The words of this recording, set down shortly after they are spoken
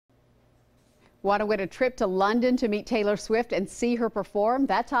Want to win a trip to London to meet Taylor Swift and see her perform?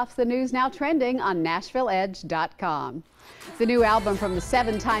 That tops the news now trending on NashvilleEdge.com. The new album from the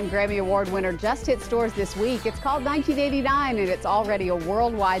 7-time Grammy Award winner just hit stores this week. It's called 1989 and it's already a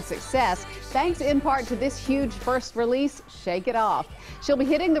worldwide success, thanks in part to this huge first release, Shake It Off. She'll be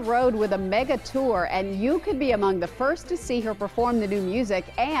hitting the road with a mega tour, and you could be among the first to see her perform the new music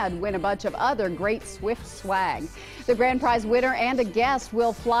and win a bunch of other great Swift swag. The grand prize winner and a guest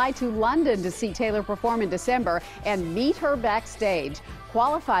will fly to London to see Taylor perform in December and meet her backstage.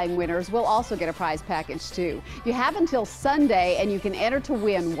 Qualifying winners will also get a prize package too. You have until Sunday and you can enter to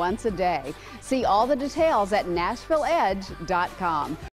win once a day. See all the details at NashvilleEdge.com.